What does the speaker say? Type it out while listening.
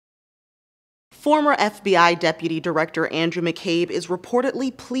Former FBI Deputy Director Andrew McCabe is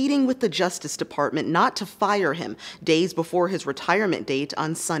reportedly pleading with the Justice Department not to fire him days before his retirement date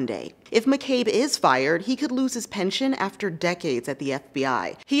on Sunday. If McCabe is fired, he could lose his pension after decades at the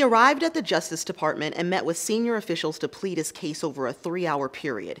FBI. He arrived at the Justice Department and met with senior officials to plead his case over a 3-hour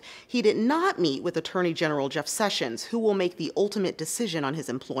period. He did not meet with Attorney General Jeff Sessions, who will make the ultimate decision on his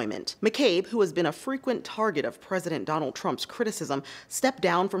employment. McCabe, who has been a frequent target of President Donald Trump's criticism, stepped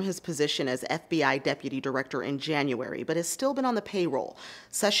down from his position as FBI Deputy Director in January, but has still been on the payroll.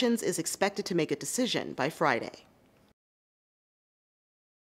 Sessions is expected to make a decision by Friday.